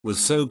was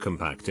so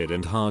compacted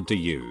and hard to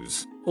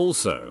use.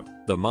 Also,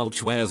 the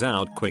mulch wears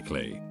out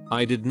quickly.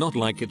 I did not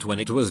like it when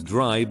it was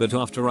dry, but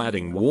after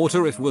adding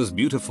water it was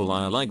beautiful.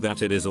 I like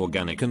that it is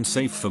organic and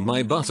safe for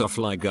my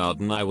butterfly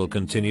garden. I will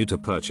continue to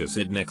purchase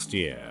it next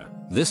year.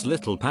 This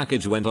little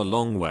package went a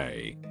long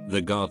way.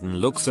 The garden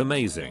looks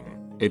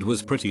amazing. It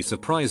was pretty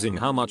surprising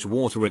how much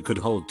water it could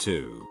hold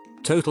too.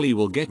 Totally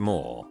will get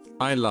more.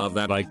 I love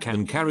that I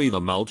can carry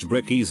the mulch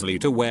brick easily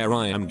to where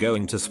I am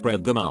going to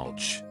spread the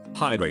mulch.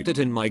 Hydrate it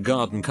in my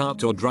garden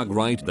cart or drug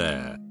right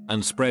there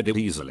and spread it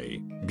easily.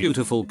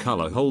 Beautiful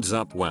color, holds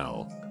up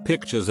well.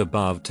 Pictures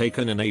above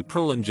taken in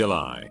April and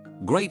July.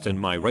 Great in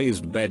my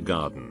raised bed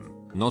garden.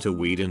 Not a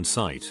weed in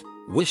sight.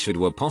 Wish it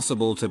were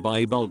possible to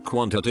buy bulk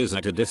quantities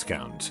at a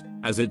discount,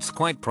 as it's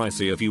quite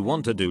pricey if you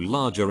want to do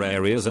larger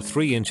areas of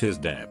 3 inches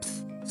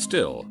depth.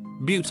 Still,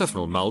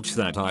 beautiful mulch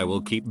that I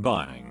will keep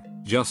buying.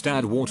 Just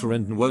add water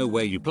and know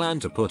where you plan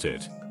to put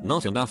it.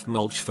 Not enough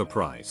mulch for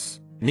price.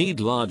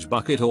 Need large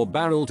bucket or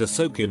barrel to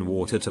soak in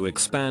water to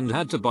expand.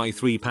 Had to buy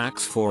 3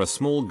 packs for a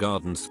small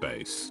garden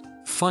space.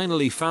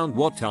 Finally found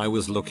what I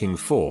was looking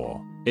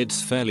for.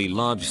 It's fairly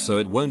large so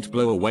it won't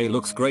blow away.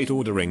 Looks great.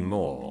 Ordering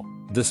more.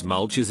 This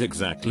mulch is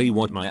exactly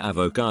what my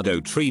avocado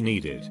tree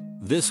needed.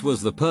 This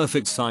was the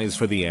perfect size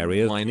for the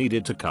area I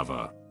needed to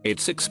cover.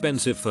 It's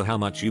expensive for how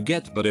much you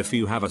get, but if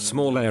you have a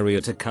small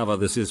area to cover,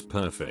 this is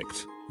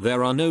perfect.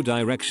 There are no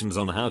directions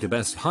on how to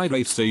best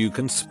hydrate, so you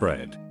can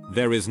spread.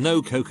 There is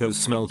no cocoa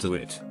smell to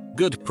it.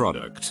 Good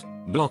product.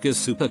 Block is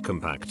super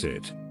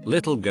compacted.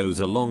 Little goes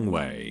a long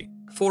way.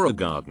 For a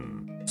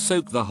garden,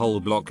 soak the whole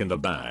block in a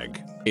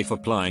bag. If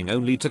applying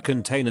only to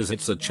containers,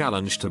 it's a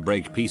challenge to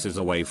break pieces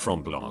away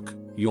from block.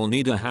 You'll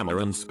need a hammer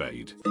and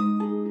spade.